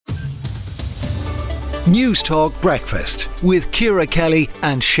Newstalk Breakfast with Ciara Kelly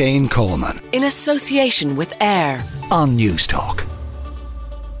and Shane Coleman. In association with AIR on Newstalk.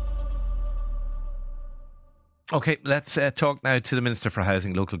 OK, let's talk now to the Minister for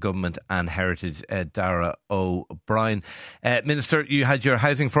Housing, Local Government and Heritage, Darragh O'Brien. Minister, you had your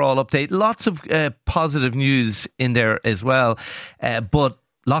Housing for All update. Lots of positive news in there as well, but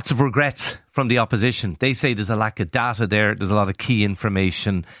lots of regrets from the opposition. They say there's a lack of data there. There's a lot of key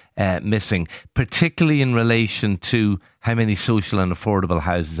information missing, particularly in relation to how many social and affordable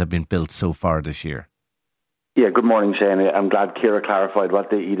houses have been built so far this year. Yeah, good morning, Shane. I'm glad Ciara clarified what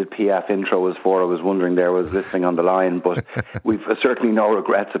the Edith Piaf intro was for. I was wondering there, was listening on the line, but we've certainly no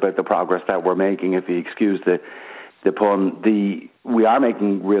regrets about the progress that we're making, if you excuse the pun. We are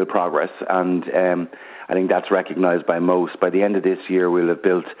making real progress, and I think that's recognised by most. By the end of this year, we'll have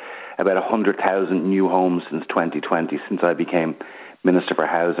built about 100,000 new homes since 2020, since I became Minister for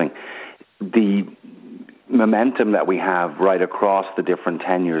Housing. The momentum that we have right across the different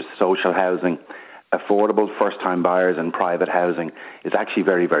tenures, social housing, affordable first-time buyers and private housing, is actually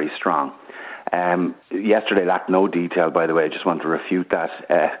very, very strong. Yesterday lacked no detail, by the way. I just want to refute that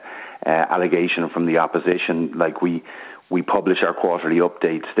allegation from the opposition. Like, we publish our quarterly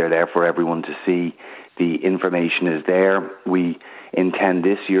updates. They're there for everyone to see. The information is there. We intend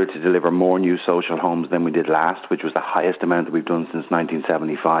this year to deliver more new social homes than we did last, which was the highest amount that we've done since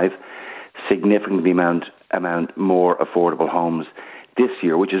 1975. Significantly amount more affordable homes this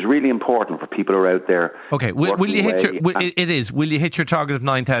year, which is really important for people who are out there. Okay, will you hit will you hit your target of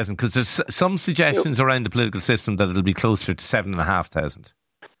 9,000? Because there's some suggestions around the political system that it'll be closer to 7,500.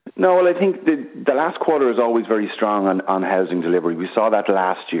 No, well, I think the last quarter is always very strong on housing delivery. We saw that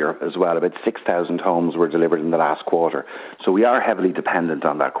last year as well. About 6,000 homes were delivered in the last quarter. So we are heavily dependent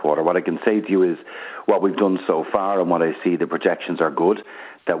on that quarter. What I can say to you is what we've done so far, and what I see, the projections are good,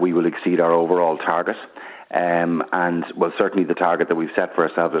 that we will exceed our overall target. And, well, certainly the target that we've set for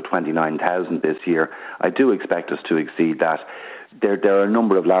ourselves of 29,000 this year, I do expect us to exceed that. There are a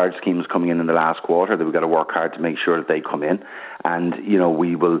number of large schemes coming in the last quarter that we've got to work hard to make sure that they come in. And, you know,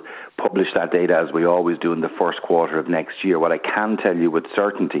 we will publish that data as we always do in the first quarter of next year. What I can tell you with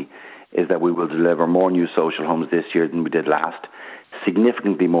certainty is that we will deliver more new social homes this year than we did last.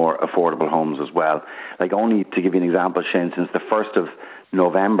 Significantly more affordable homes as well. Like, only to give you an example, Shane, since the 1st of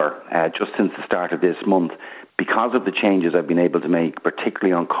November, just since the start of this month, because of the changes I've been able to make,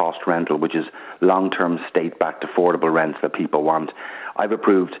 particularly on cost rental, which is long-term state-backed affordable rents that people want, I've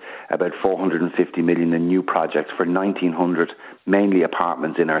approved about 450 million in new projects for 1,900, mainly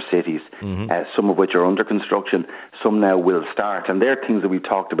apartments in our cities, some of which are under construction, some now will start. And they're things that we've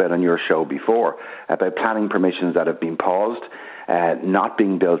talked about on your show before, about planning permissions that have been paused, not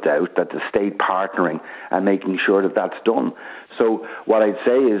being built out, that the state partnering and making sure that that's done. So what I'd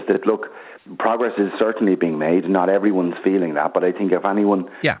say is that, look, progress is certainly being made. Not everyone's feeling that, but I think if anyone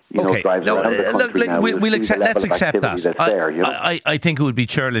drives around the country now, let's accept that. I think it would be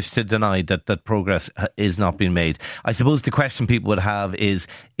churlish to deny that progress is not being made. I suppose the question people would have is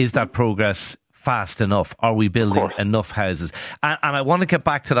that progress fast enough? Are we building enough houses? And I want to get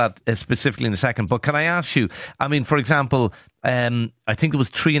back to that specifically in a second, but can I ask you, I mean, for example, I think it was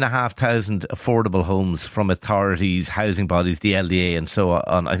 3,500 affordable homes from authorities, housing bodies, the LDA and so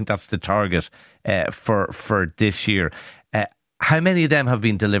on. I think that's the target for this year. How many of them have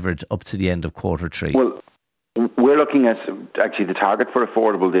been delivered up to the end of quarter three? Well, we're looking at actually the target for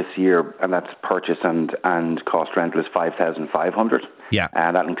affordable this year, and that's purchase and cost rental, is 5,500. Yeah.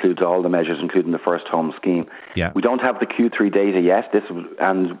 And that includes all the measures, including the first home scheme. Yeah. We don't have the Q3 data yet,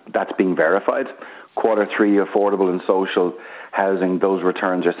 and that's being verified. Quarter three affordable and social housing, those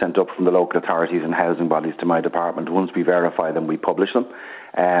returns are sent up from the local authorities and housing bodies to my department. Once we verify them, we publish them.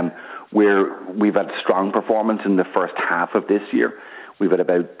 We've had strong performance in the first half of this year. We've had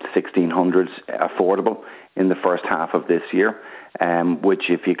about 1,600 affordable in the first half of this year, which,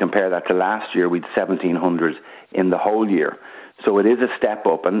 if you compare that to last year, we'd 1,700 in the whole year. So it is a step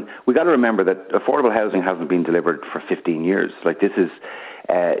up. And we've got to remember that affordable housing hasn't been delivered for 15 years. Like, this is,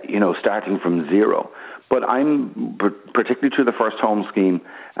 starting from zero. But I'm, particularly through the first home scheme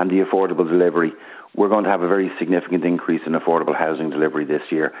and the affordable delivery, we're going to have a very significant increase in affordable housing delivery this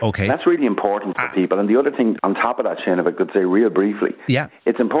year. Okay. That's really important for people. And the other thing on top of that, Shane, if I could say real briefly,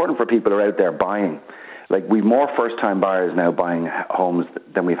 it's important for people who are out there buying. Like, we've more first-time buyers now buying homes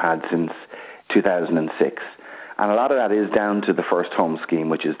than we've had since 2006. And a lot of that is down to the first home scheme,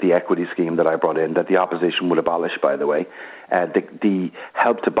 which is the equity scheme that I brought in, that the opposition will abolish, by the way. The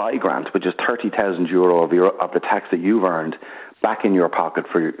Help to Buy grant, which is €30,000 of the tax that you've earned back in your pocket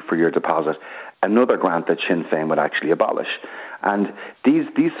for your deposit. another grant that Sinn Féin would actually abolish. And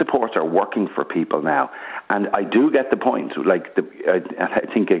these supports are working for people now. And I do get the point, I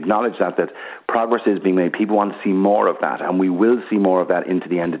think acknowledge that progress is being made. People want to see more of that, and we will see more of that into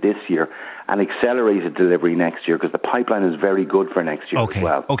the end of this year and accelerated delivery next year, because the pipeline is very good for next year as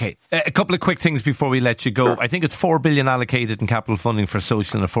well. Okay, a couple of quick things before we let you go. Sure. I think it's $4 billion allocated in capital funding for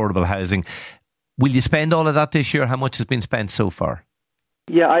social and affordable housing. Will you spend all of that this year? How much has been spent so far?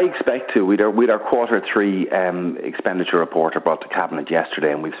 Yeah, I expect to. We'd our Q3 expenditure report brought to Cabinet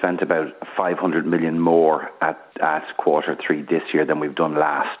yesterday, and we've spent about 500 million more at Q3 this year than we've done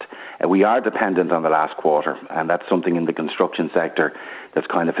last. We are dependent on the last quarter, and that's something in the construction sector that's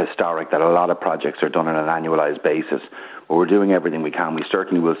kind of historic, that a lot of projects are done on an annualised basis. But we're doing everything we can. We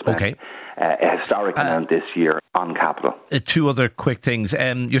certainly will spend a historic amount this year on capital. Two other quick things.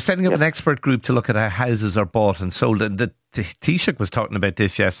 You're setting up an expert group to look at how houses are bought and sold. The Taoiseach was talking about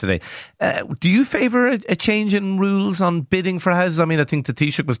this yesterday. Do you favour a change in rules on bidding for houses? I mean, I think the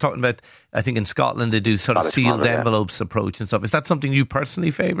Taoiseach was talking about, I think in Scotland they do sort of sealed envelopes approach and stuff. Is that something you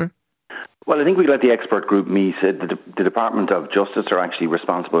personally favour? Well, I think we let the expert group meet. The Department of Justice are actually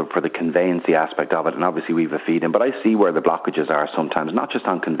responsible for the conveyancy aspect of it, and obviously we have a feed in. But I see where the blockages are sometimes, not just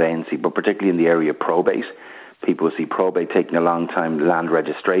on conveyancy, but particularly in the area of probate. People see probate taking a long time, land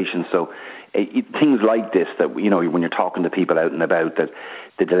registration. So things like this that, when you're talking to people out and about, that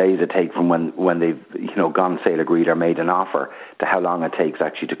the delays it take from when they've gone sale agreed or made an offer to how long it takes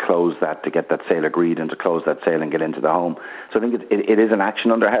actually to close that, to get that sale agreed and to close that sale and get into the home. So I think it is an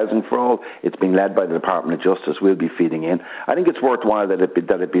action under Housing for All. It's being led by the Department of Justice. We'll be feeding in. I think it's worthwhile that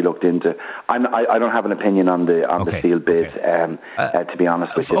it be looked into. I don't have an opinion on the sealed bid, to be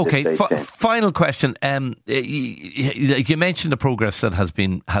honest with you. Okay, final question. You mentioned the progress that has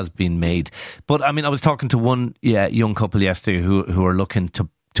been made, but I mean, I was talking to one young couple yesterday who are looking to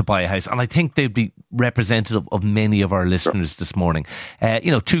buy a house, and I think they'd be representative of many of our listeners this morning.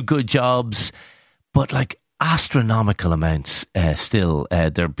 2 good jobs, but like astronomical amounts still.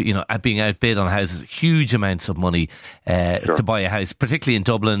 They're being outbid on houses, huge amounts of money to buy a house, particularly in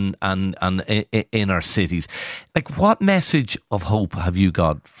Dublin and in our cities. Like, what message of hope have you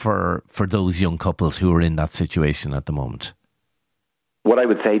got for those young couples who are in that situation at the moment? What I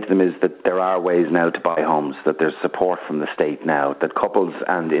would say to them is that there are ways now to buy homes, that there's support from the state now, that couples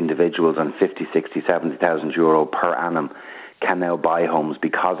and individuals on 50, 60, 70,000 euro per annum can now buy homes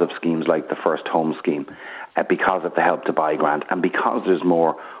because of schemes like the First Home Scheme, because of the Help to Buy grant, and because there's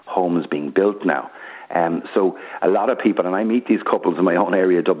more homes being built now. So a lot of people, and I meet these couples in my own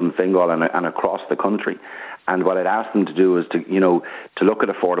area, Dublin, Fingal, and across the country. And what I'd ask them to do is to look at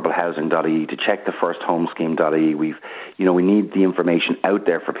affordablehousing.ie, to check the firsthomescheme.ie. We need the information out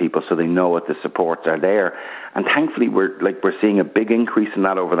there for people so they know what the supports are there. And thankfully, we're seeing a big increase in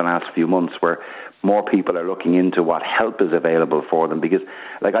that over the last few months, where more people are looking into what help is available for them. Because,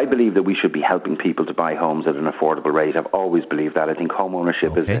 I believe that we should be helping people to buy homes at an affordable rate. I've always believed that. I think home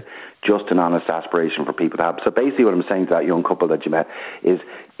ownership is just an honest aspiration for people to have. So basically what I'm saying to that young couple that you met is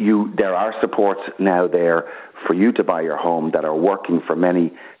there are supports now there for you to buy your home that are working for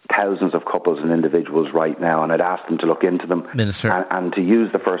many thousands of couples and individuals right now, and I'd ask them to look into them, Minister, and to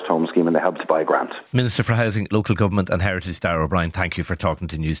use the First Home Scheme and the Help to Buy grant. Minister for Housing, Local Government and Heritage, Darragh O'Brien, thank you for talking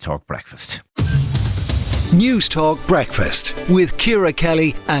to Newstalk Breakfast. Newstalk Breakfast with Ciara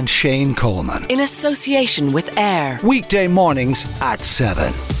Kelly and Shane Coleman. In association with AIR. Weekday mornings at 7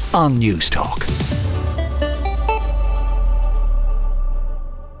 on Newstalk.